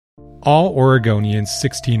All Oregonians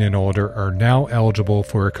 16 and older are now eligible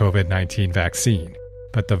for a COVID-19 vaccine,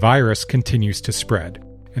 but the virus continues to spread,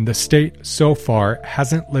 and the state so far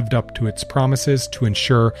hasn't lived up to its promises to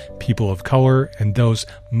ensure people of color and those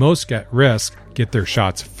most at risk get their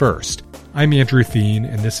shots first. I'm Andrew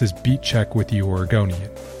Thien, and this is Beat Check with You Oregonian.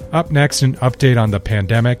 Up next, an update on the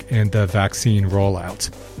pandemic and the vaccine rollout.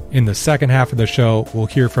 In the second half of the show, we'll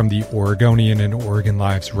hear from the Oregonian and Oregon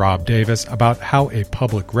Live's Rob Davis about how a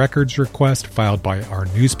public records request filed by our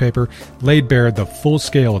newspaper laid bare the full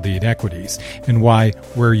scale of the inequities and why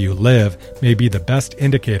where you live may be the best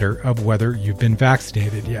indicator of whether you've been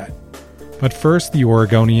vaccinated yet. But first, the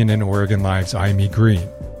Oregonian and Oregon Live's Aimee Green.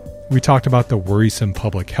 We talked about the worrisome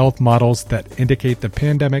public health models that indicate the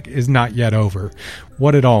pandemic is not yet over,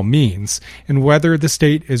 what it all means, and whether the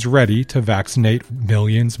state is ready to vaccinate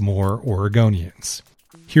millions more Oregonians.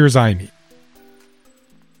 Here's Aimee.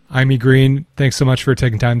 Aimee Green, thanks so much for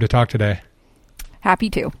taking time to talk today. Happy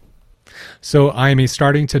to. So, Aimee,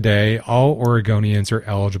 starting today, all Oregonians are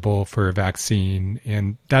eligible for a vaccine,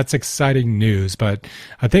 and that's exciting news, but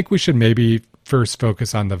I think we should maybe first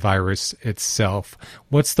focus on the virus itself.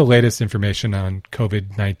 What's the latest information on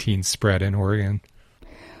COVID-19 spread in Oregon?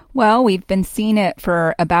 Well, we've been seeing it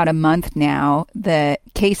for about a month now. The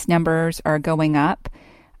case numbers are going up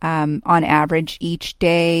on average each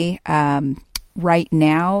day. Right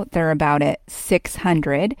now, they're about at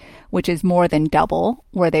 600, which is more than double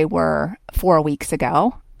where they were 4 weeks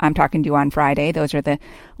ago. I'm talking to you on Friday. Those are the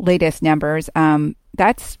latest numbers.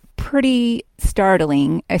 That's pretty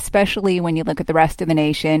startling, especially when you look at the rest of the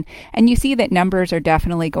nation. And you see that numbers are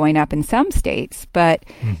definitely going up in some states, but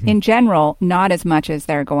in general, not as much as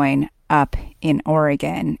they're going up in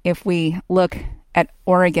Oregon. If we look at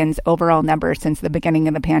Oregon's overall numbers since the beginning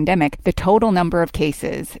of the pandemic, the total number of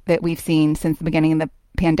cases that we've seen since the beginning of the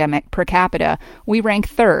pandemic per capita, we rank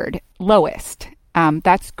third, lowest.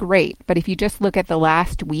 That's great. But if you just look at the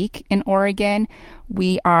last week in Oregon,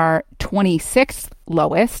 we are 26th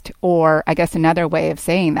lowest, or I guess another way of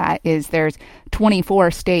saying that is there's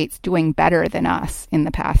 24 states doing better than us in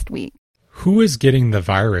the past week. Who is getting the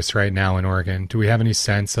virus right now in Oregon? Do we have any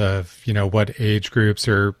sense of, what age groups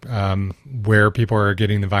or where people are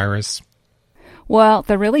getting the virus? Well,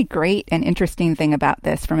 the really great and interesting thing about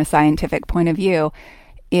this from a scientific point of view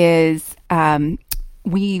is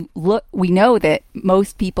we know that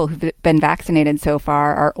most people who've been vaccinated so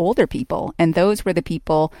far are older people, and those were the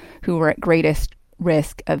people who were at greatest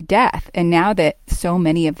risk of death. And now that so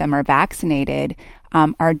many of them are vaccinated,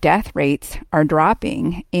 our death rates are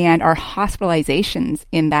dropping, and our hospitalizations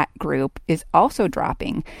in that group is also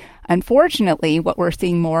dropping. Unfortunately, what we're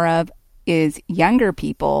seeing more of is younger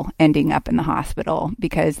people ending up in the hospital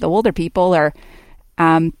because the older people are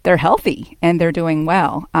they're healthy and they're doing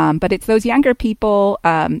well. But it's those younger people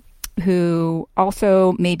who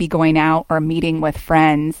also may be going out or meeting with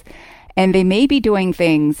friends, and they may be doing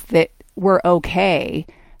things that were okay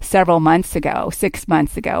several months ago, 6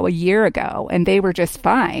 months ago, a year ago, and they were just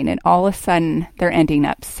fine. And all of a sudden, they're ending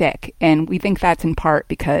up sick. And we think that's in part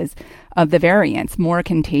because of the variants, more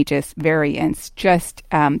contagious variants. Just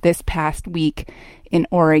this past week in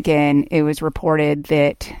Oregon, it was reported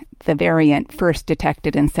that the variant first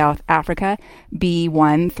detected in South Africa,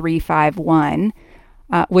 B.1.351,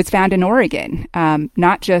 was found in Oregon.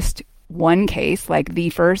 Not just one case, like the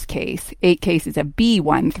first case, 8 cases of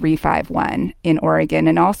B.1.351 in Oregon,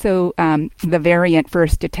 and also the variant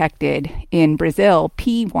first detected in Brazil,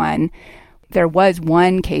 P.1. There was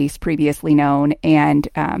one case previously known, and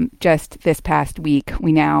just this past week,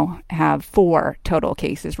 we now have 4 total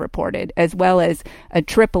cases reported, as well as a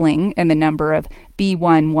tripling in the number of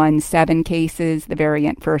B.1.1.7 cases, the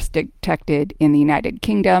variant first detected in the United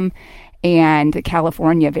Kingdom, and the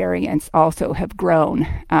California variants also have grown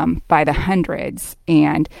by the hundreds.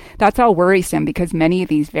 And that's all worrisome because many of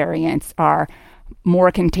these variants are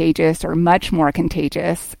more contagious or much more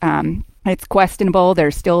contagious. It's questionable.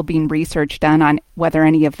 There's still being research done on whether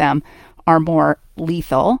any of them are more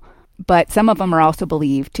lethal, but some of them are also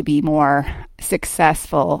believed to be more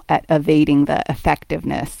successful at evading the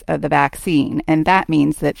effectiveness of the vaccine. And that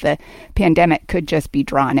means that the pandemic could just be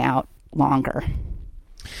drawn out longer.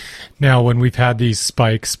 Now, when we've had these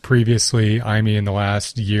spikes previously, Aimee, in the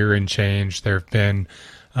last year and change, there have been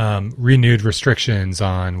renewed restrictions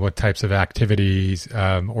on what types of activities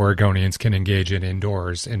Oregonians can engage in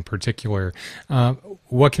indoors in particular.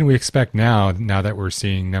 What can we expect now that we're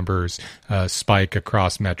seeing numbers spike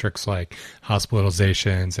across metrics like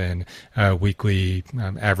hospitalizations and weekly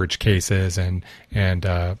average cases and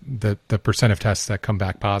the percent of tests that come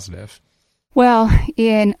back positive? Well,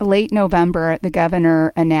 in late November, the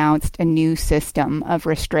governor announced a new system of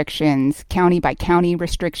restrictions, county by county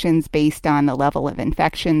restrictions based on the level of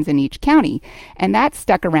infections in each county. And that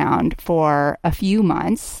stuck around for a few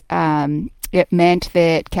months. It meant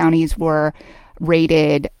that counties were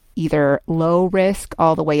rated either low risk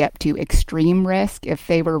all the way up to extreme risk. If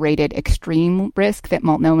they were rated extreme risk, that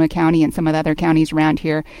Multnomah County and some of the other counties around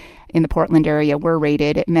here in the Portland area were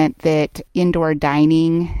rated, it meant that indoor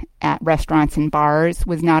dining at restaurants and bars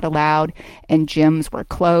was not allowed, and gyms were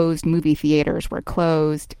closed, movie theaters were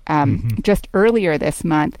closed. Just earlier this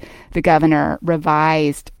month, the governor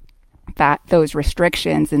revised those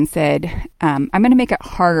restrictions and said, I'm going to make it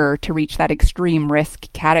harder to reach that extreme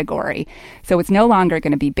risk category. So it's no longer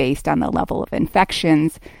going to be based on the level of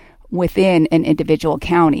infections within an individual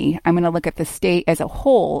county. I'm going to look at the state as a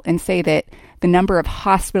whole and say that the number of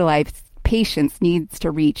hospitalized patients needs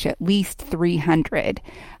to reach at least 300.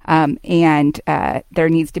 And there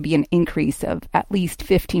needs to be an increase of at least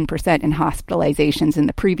 15% in hospitalizations in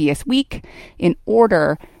the previous week in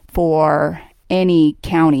order for any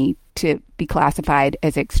county to be classified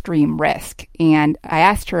as extreme risk. And I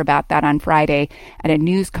asked her about that on Friday at a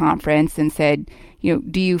news conference and said,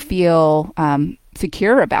 do you feel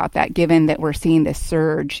secure about that, given that we're seeing this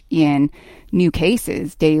surge in new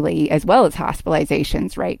cases daily as well as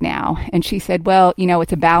hospitalizations right now? And she said, well,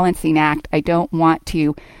 it's a balancing act. I don't want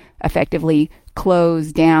to effectively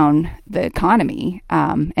close down the economy.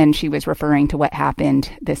 And she was referring to what happened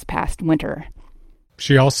this past winter.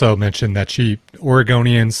 She also mentioned that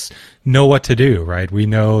Oregonians know what to do, right? We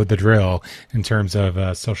know the drill in terms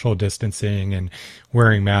of social distancing and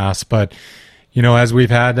wearing masks. But, as we've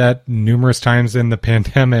had that numerous times in the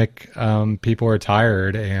pandemic, people are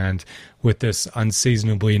tired. And with this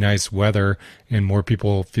unseasonably nice weather and more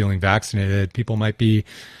people feeling vaccinated, people might be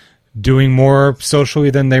doing more socially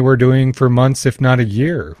than they were doing for months, if not a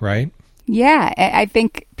year, right? Yeah, I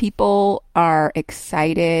think people are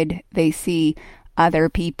excited. They see other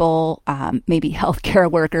people, maybe healthcare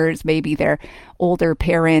workers, maybe their older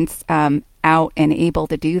parents out and able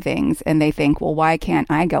to do things. And they think, well, why can't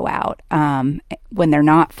I go out when they're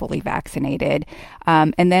not fully vaccinated?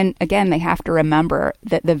 And then again, they have to remember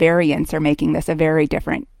that the variants are making this a very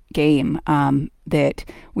different game, that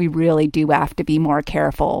we really do have to be more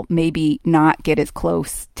careful, maybe not get as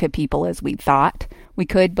close to people as we thought we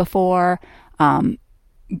could before.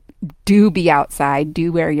 Do be outside,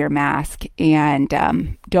 do wear your mask, and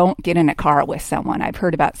don't get in a car with someone. I've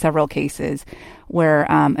heard about several cases where,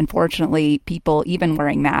 unfortunately, people even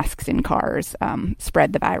wearing masks in cars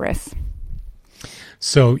spread the virus.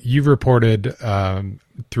 So you've reported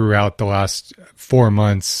throughout the last 4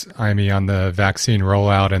 months, Amy, on the vaccine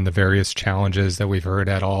rollout and the various challenges that we've heard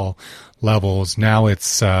at all levels. Now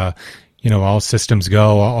it's all systems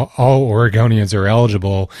go, all Oregonians are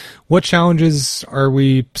eligible. What challenges are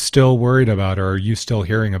we still worried about, or are you still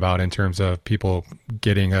hearing about in terms of people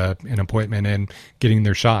getting an appointment and getting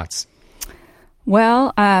their shots?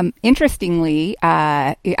 Well, interestingly,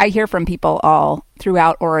 I hear from people all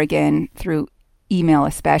throughout Oregon, through email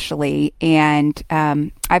especially, and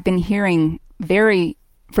I've been hearing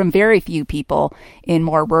from very few people in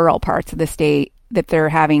more rural parts of the state that they're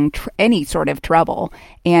having any sort of trouble.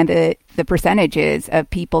 And the percentages of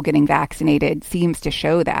people getting vaccinated seems to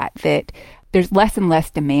show that there's less and less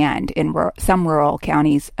demand in some rural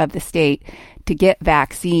counties of the state to get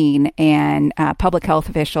vaccine. And public health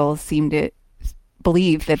officials seem to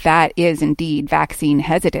believe that is indeed vaccine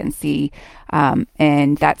hesitancy.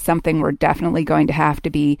 And that's something we're definitely going to have to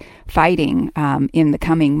be fighting in the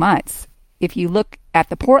coming months. If you look at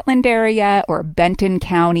the Portland area or Benton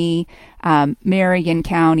County, Marion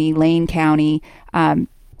County, Lane County, some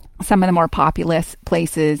of the more populous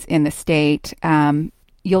places in the state,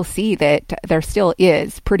 you'll see that there still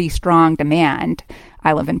is pretty strong demand.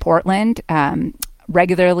 I live in Portland.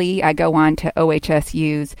 Regularly, I go on to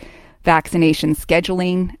OHSU's vaccination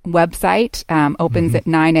scheduling website, opens at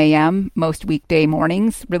 9 a.m. most weekday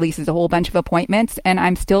mornings, releases a whole bunch of appointments, and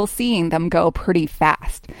I'm still seeing them go pretty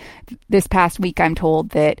fast. This past week, I'm told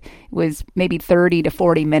that it was maybe 30 to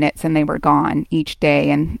 40 minutes and they were gone each day.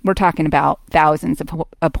 And we're talking about thousands of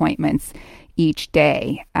appointments each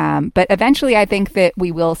day. But eventually, I think that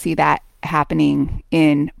we will see that happening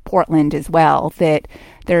in Portland as well, that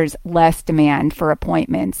there's less demand for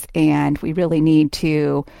appointments, and we really need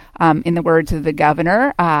to, in the words of the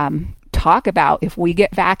governor, talk about if we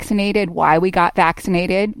get vaccinated, why we got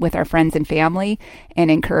vaccinated with our friends and family,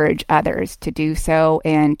 and encourage others to do so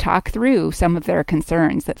and talk through some of their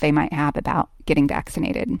concerns that they might have about getting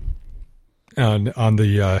vaccinated. On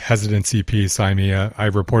the hesitancy piece, I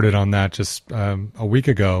reported on that just a week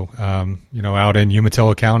ago, out in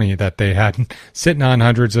Umatilla County, that they had sitting on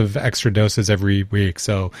hundreds of extra doses every week.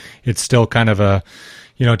 So it's still kind of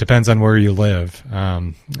it depends on where you live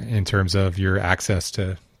in terms of your access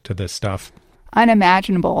to this stuff.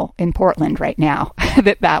 Unimaginable in Portland right now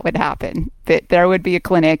that would happen, that there would be a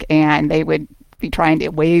clinic and they would be trying to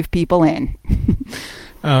wave people in.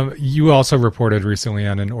 You also reported recently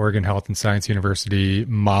on an Oregon Health and Science University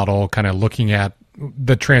model, kind of looking at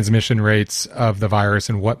the transmission rates of the virus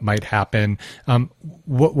and what might happen.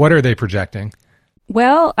 What are they projecting?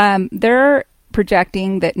 Well, they're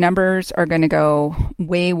projecting that numbers are going to go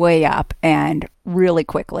way, way up and really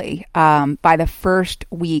quickly. By the first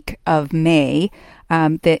week of May,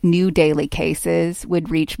 that new daily cases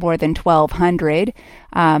would reach more than 1,200.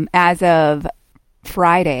 As of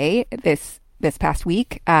Friday, this past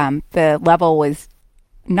week, the level was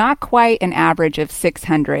not quite an average of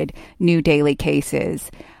 600 new daily cases.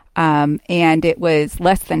 And it was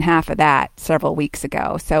less than half of that several weeks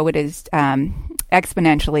ago. So it is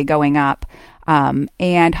exponentially going up. And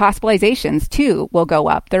hospitalizations, too, will go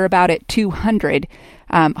up. They're about at 200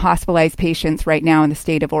 hospitalized patients right now in the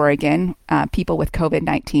state of Oregon, people with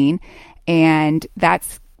COVID-19. And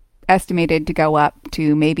that's estimated to go up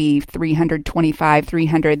to maybe 325,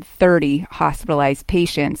 330 hospitalized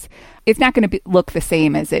patients. It's not going to look the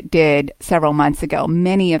same as it did several months ago.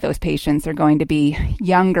 Many of those patients are going to be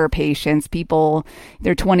younger patients, people,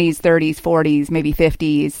 their 20s, 30s, 40s, maybe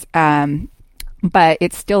 50s. But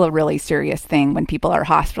it's still a really serious thing when people are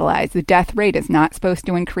hospitalized. The death rate is not supposed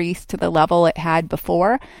to increase to the level it had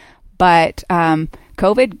before, but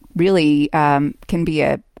COVID really can be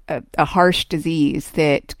a harsh disease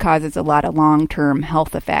that causes a lot of long-term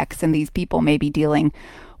health effects, and these people may be dealing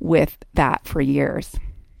with that for years.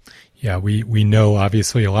 Yeah, we know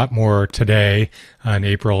obviously a lot more today on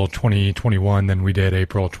April 2021 than we did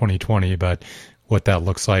April 2020, but what that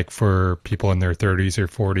looks like for people in their 30s or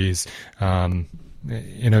 40s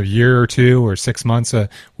in a year or two or 6 months,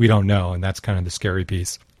 we don't know, and that's kind of the scary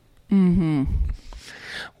piece. Mm-hmm.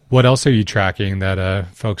 What else are you tracking that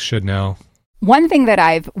folks should know? One thing that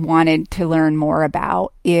I've wanted to learn more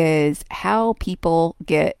about is how people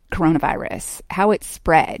get coronavirus, how it's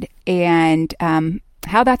spread, and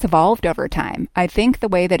how that's evolved over time. I think the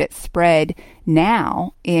way that it's spread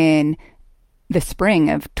now in the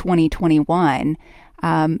spring of 2021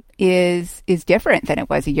 is different than it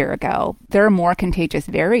was a year ago. There are more contagious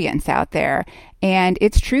variants out there, and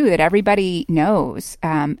it's true that everybody knows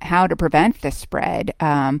how to prevent the spread.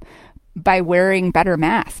 By wearing better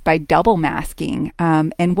masks, by double masking.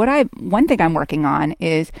 And one thing I'm working on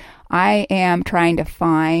is I am trying to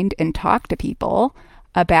find and talk to people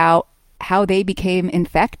about how they became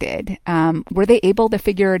infected. Were they able to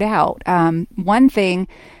figure it out? One thing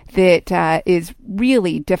that is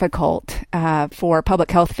really difficult for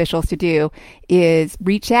public health officials to do is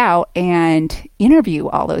reach out and interview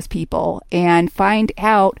all those people and find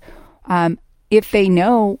out if they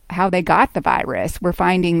know how they got the virus. We're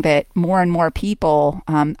finding that more and more people,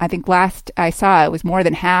 I think last I saw it was more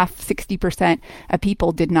than half, 60% of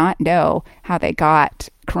people did not know how they got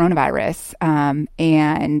coronavirus.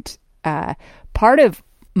 And part of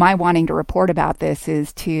my wanting to report about this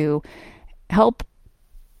is to help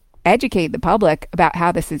educate the public about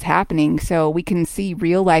how this is happening so we can see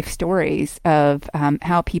real life stories of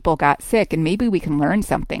how people got sick, and maybe we can learn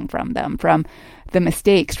something from them, from the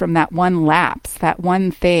mistakes, from that one lapse, that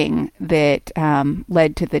one thing that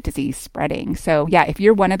led to the disease spreading. So yeah, if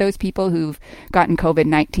you're one of those people who've gotten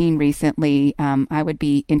COVID-19 recently, I would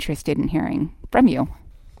be interested in hearing from you.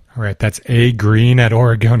 All right. That's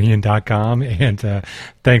agreen@oregonian.com. And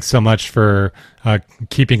thanks so much for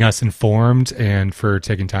keeping us informed and for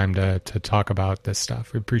taking time to talk about this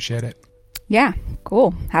stuff. We appreciate it. Yeah,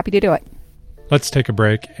 cool. Happy to do it. Let's take a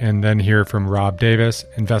break and then hear from Rob Davis,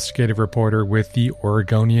 investigative reporter with the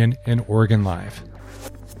Oregonian and Oregon Live.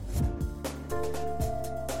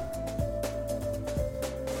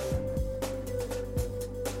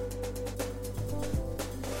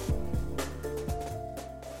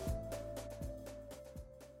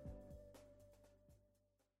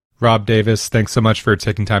 Rob Davis, thanks so much for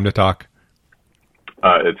taking time to talk.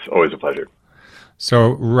 It's always a pleasure.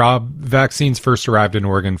 So, Rob, vaccines first arrived in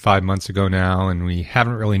Oregon 5 months ago now, and we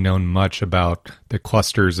haven't really known much about the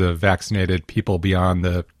clusters of vaccinated people beyond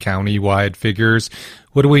the county-wide figures.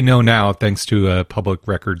 What do we know now, thanks to a public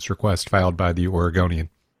records request filed by the Oregonian?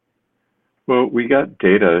 Well, we got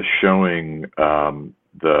data showing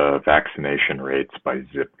the vaccination rates by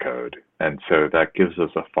zip code, and so that gives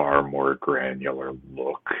us a far more granular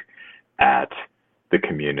look at the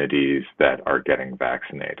communities that are getting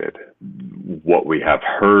vaccinated. What we have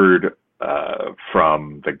heard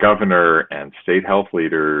from the governor and state health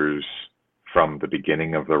leaders from the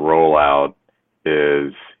beginning of the rollout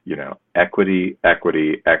is, equity,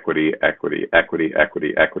 equity, equity, equity, equity,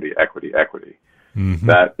 equity, equity, equity, equity. Mm-hmm.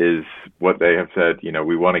 That is what they have said.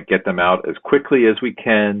 We want to get them out as quickly as we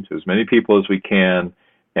can to as many people as we can.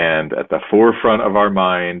 And at the forefront of our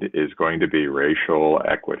mind is going to be racial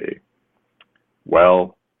equity.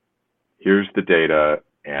 Well, here's the data,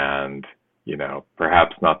 and,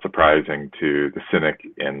 perhaps not surprising to the cynic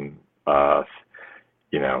in us,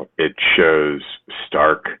 it shows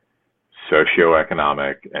stark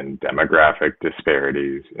socioeconomic and demographic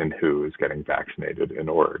disparities in who is getting vaccinated in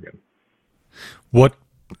Oregon. What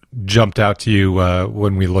jumped out to you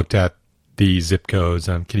when we looked at the zip codes?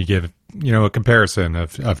 Can you give, a comparison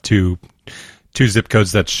of two zip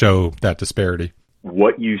codes that show that disparity?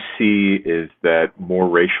 What you see is that more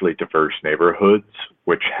racially diverse neighborhoods,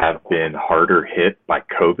 which have been harder hit by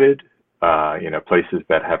COVID, places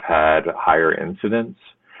that have had higher incidence,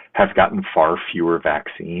 have gotten far fewer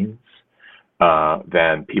vaccines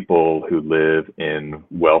than people who live in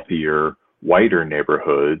wealthier, whiter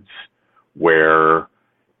neighborhoods where,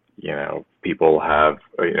 people have,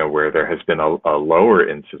 where there has been a lower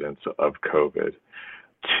incidence of COVID.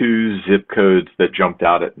 Two zip codes that jumped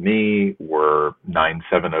out at me were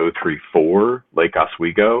 97034, Lake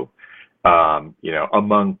Oswego,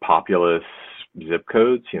 among populous zip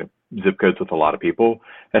codes, zip codes with a lot of people.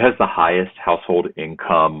 It has the highest household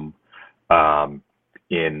income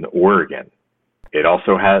in Oregon. It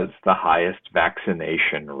also has the highest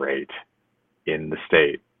vaccination rate in the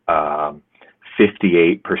state.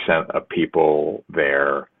 58% of people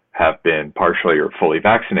there have been partially or fully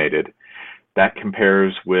vaccinated. That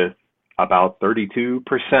compares with about 32%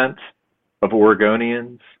 of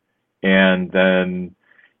Oregonians. And then,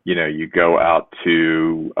 you go out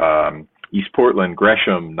to East Portland,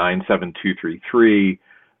 Gresham, 97233,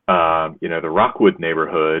 the Rockwood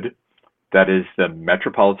neighborhood. That is the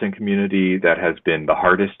metropolitan community that has been the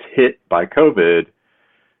hardest hit by COVID.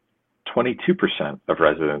 22% of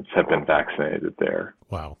residents have been vaccinated there.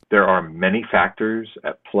 Wow. There are many factors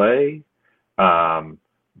at play,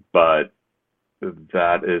 but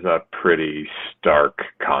that is a pretty stark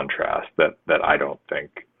contrast that I don't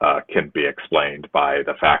think can be explained by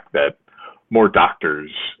the fact that more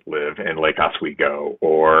doctors live in Lake Oswego,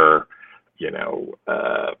 or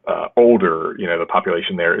older, the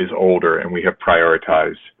population there is older, and we have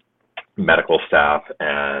prioritized medical staff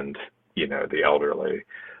and, the elderly.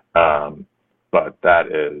 But that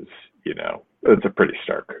is, it's a pretty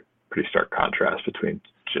stark contrast between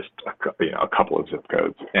just a couple of zip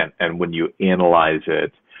codes. And when you analyze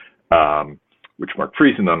it, which Mark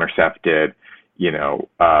Friesen on our staff did,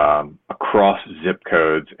 across zip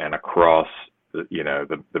codes and across,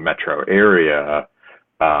 the metro area,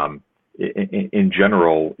 in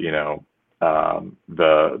general, the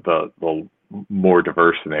more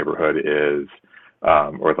diverse the neighborhood is,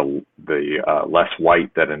 or the less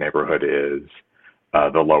white that a neighborhood is,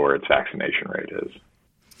 the lower its vaccination rate is.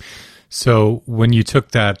 So when you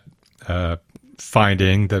took that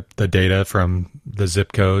finding, the data from the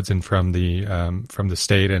zip codes and from the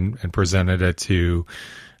state and presented it to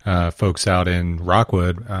folks out in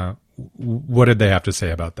Rockwood, what did they have to say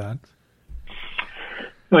about that?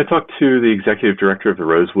 I talked to the executive director of the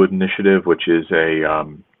Rosewood Initiative, which is a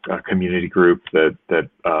community group that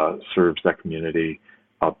serves that community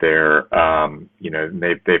out there.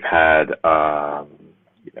 They've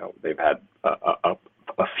had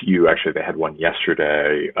a few. Actually, they had one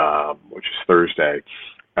yesterday, which is Thursday.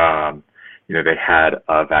 They had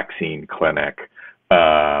a vaccine clinic,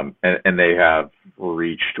 and they have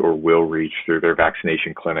reached or will reach through their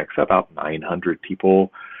vaccination clinics about 900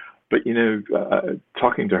 people. But,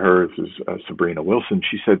 talking to her, this is Sabrina Wilson,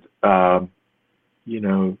 she said,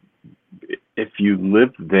 if you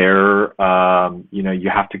live there, you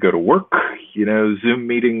have to go to work. Zoom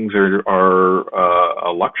meetings are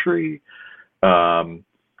a luxury. Owning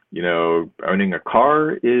a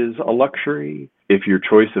car is a luxury. If your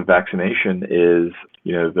choice of vaccination is,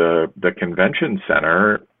 the convention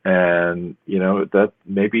center, and, that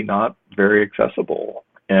maybe not very accessible.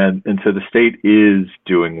 And so the state is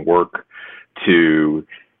doing work to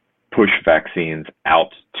push vaccines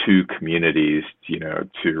out to communities,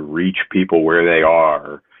 to reach people where they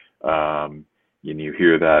are. You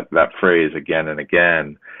hear that phrase again and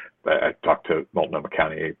again. I talked to Multnomah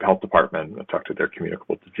County Health Department. I talked to their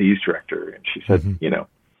communicable disease director, and she said,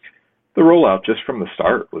 the rollout just from the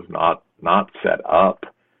start was not set up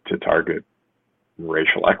to target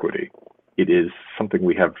racial equity. It is something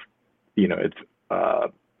we have, it's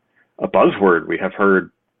a buzzword we have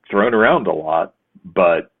heard thrown around a lot,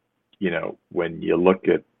 but when you look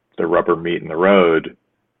at the rubber meeting the road,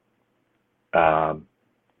 talk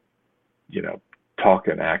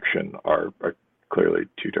and action are clearly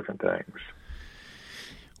two different things.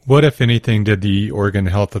 What, if anything, did the Oregon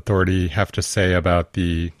Health Authority have to say about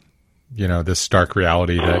the, this stark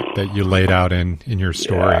reality that you laid out in your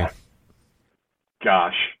story? Yeah.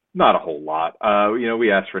 Gosh, not a whole lot.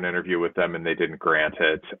 We asked for an interview with them and they didn't grant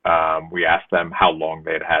it. We asked them how long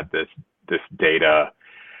they'd had this data.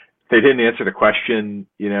 They didn't answer the question.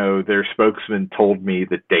 Their spokesman told me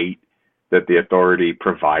the date that the authority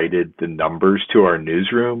provided the numbers to our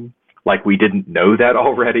newsroom. Like we didn't know that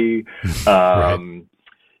already. Right.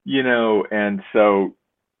 And so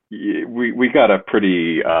we got a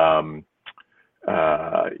pretty,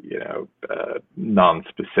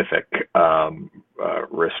 non-specific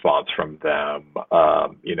response from them,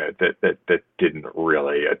 that didn't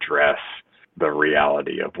really address the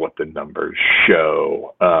reality of what the numbers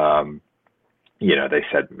show. They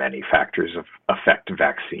said many factors affect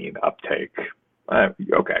vaccine uptake.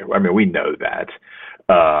 Okay, I mean, we know that.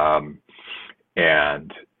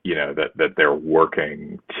 And, that they're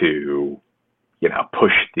working to,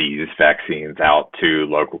 push these vaccines out to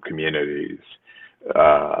local communities.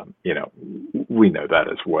 We know that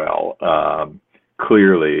as well.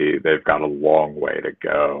 Clearly, they've got a long way to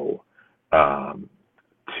go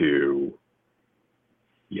to,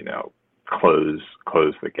 close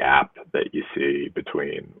the gap that you see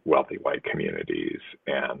between wealthy white communities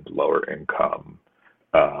and lower income,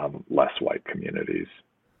 less white communities.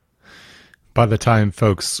 By the time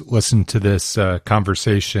folks listen to this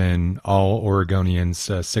conversation, all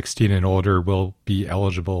Oregonians 16 and older will be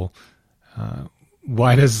eligible.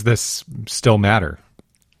 Why does this still matter?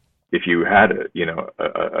 If you had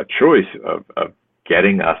a choice of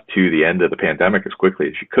getting us to the end of the pandemic as quickly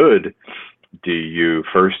as you could, do you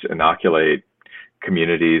first inoculate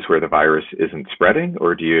communities where the virus isn't spreading,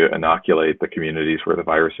 or do you inoculate the communities where the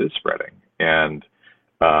virus is spreading? And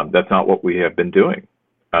that's not what we have been doing.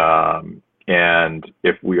 And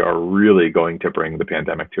if we are really going to bring the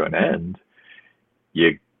pandemic to an end,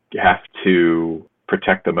 you have to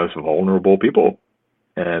protect the most vulnerable people.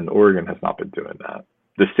 And Oregon has not been doing that.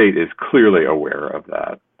 The state is clearly aware of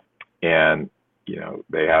that. And,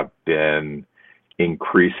 they have been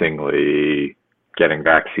increasingly getting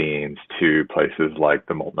vaccines to places like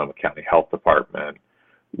the Multnomah County Health Department,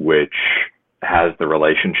 which has the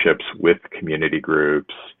relationships with community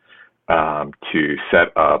groups to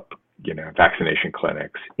set up, vaccination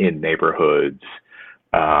clinics in neighborhoods,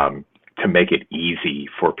 to make it easy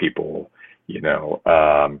for people, to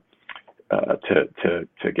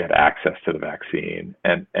get access to the vaccine.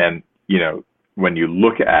 And when you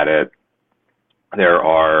look at it, there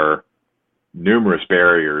are numerous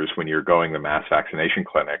barriers when you're going the mass vaccination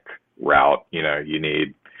clinic route.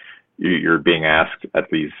 You're being asked at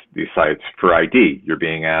these sites for ID. You're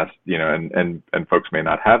being asked, and folks may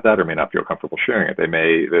not have that or may not feel comfortable sharing it.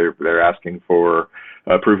 They're asking for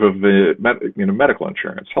proof of medical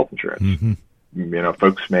insurance, health insurance. Mm-hmm.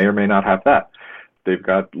 Folks may or may not have that. They've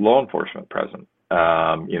got law enforcement present.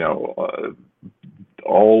 All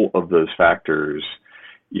of those factors,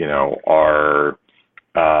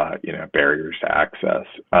 are barriers to access.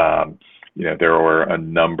 There were a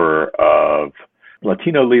number of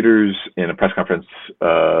Latino leaders in a press conference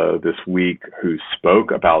this week who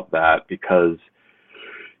spoke about that because,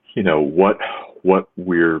 what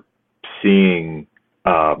we're seeing,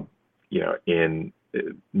 in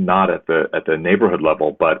not at the neighborhood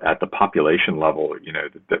level, but at the population level,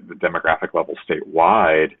 the demographic level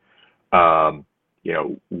statewide, 1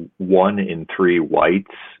 in 3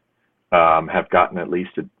 whites have gotten at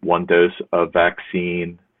least one dose of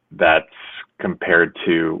vaccine. That's compared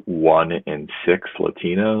to 1 in 6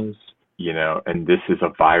 Latinos, and this is a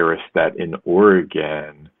virus that in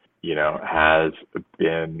Oregon, has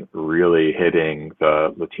been really hitting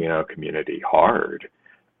the Latino community hard.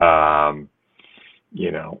 I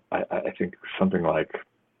think something like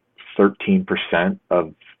 13%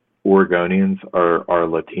 of Oregonians are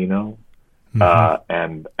Latino. Mm-hmm.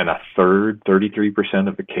 And a third, 33%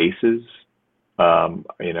 of the cases,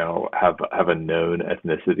 have a known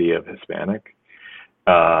ethnicity of Hispanic.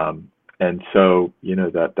 And so,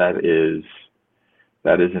 that is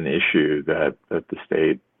an issue that the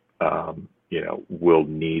state, will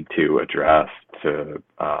need to address to,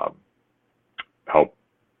 help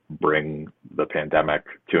bring the pandemic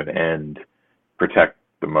to an end, protect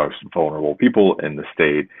the most vulnerable people in the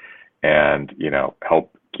state, and,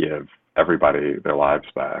 help give everybody their lives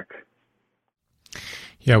back.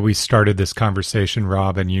 Yeah, we started this conversation,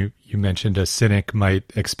 Rob, and you mentioned a cynic might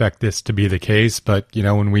expect this to be the case. But,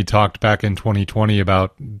 when we talked back in 2020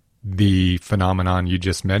 about the phenomenon you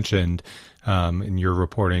just mentioned in your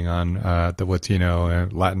reporting on the Latino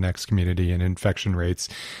and Latinx community and infection rates,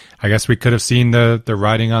 I guess we could have seen the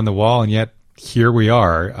writing on the wall, and yet here we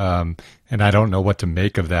are. And I don't know what to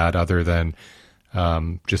make of that other than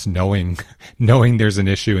just knowing there's an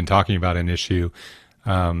issue and talking about an issue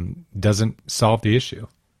doesn't solve the issue.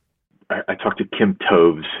 I talked to Kim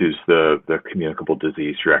Toves, who's the communicable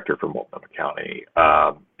disease director for Multnomah County,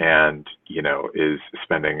 and is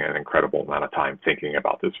spending an incredible amount of time thinking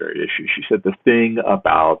about this very issue. She said the thing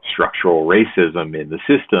about structural racism in the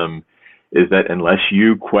system is that unless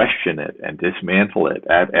you question it and dismantle it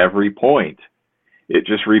at every point, it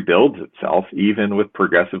just rebuilds itself, even with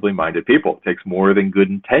progressively minded people. It takes more than good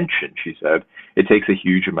intention, she said. It takes a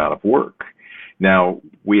huge amount of work. Now,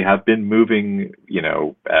 we have been moving,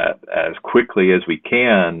 as quickly as we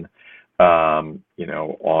can,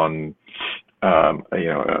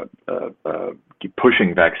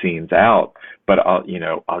 pushing vaccines out. But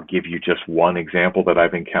I'll give you just one example that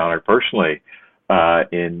I've encountered personally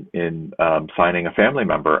in signing a family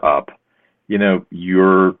member up.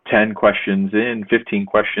 You're 10 questions in, 15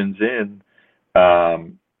 questions in,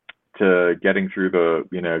 to getting through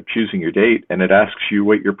the, choosing your date, and it asks you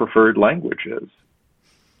what your preferred language is.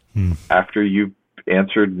 After you've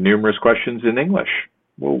answered numerous questions in English.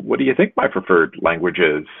 Well, what do you think my preferred language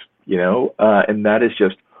is? And that is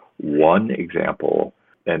just one example.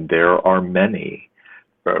 And there are many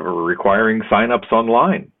requiring signups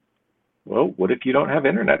online. Well, what if you don't have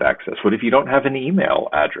internet access? What if you don't have an email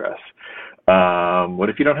address? What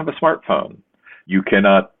if you don't have a smartphone? You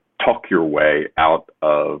cannot talk your way out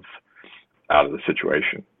of the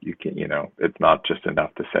situation. You can, it's not just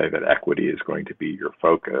enough to say that equity is going to be your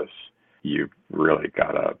focus. You've really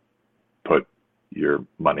got to put your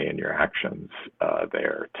money and your actions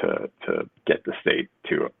there to get the state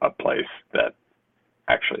to a place that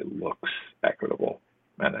actually looks equitable.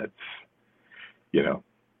 And it's,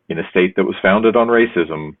 in a state that was founded on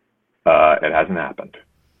racism, it hasn't happened.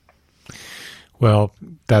 Well,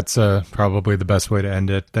 that's probably the best way to end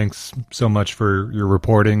it. Thanks so much for your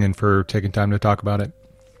reporting and for taking time to talk about it.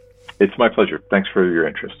 It's my pleasure. Thanks for your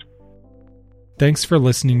interest. Thanks for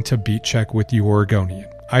listening to Beat Check with You Oregonian.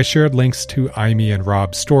 I shared links to Imee and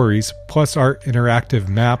Rob's stories, plus our interactive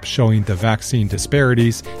map showing the vaccine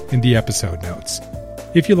disparities in the episode notes.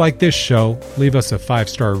 If you like this show, leave us a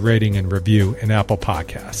 5-star rating and review in Apple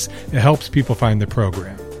Podcasts. It helps people find the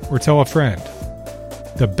program. Or tell a friend.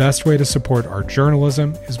 The best way to support our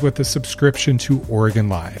journalism is with a subscription to Oregon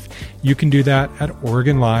Live. You can do that at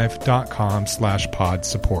OregonLive.com/pod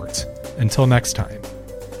support. Until next time.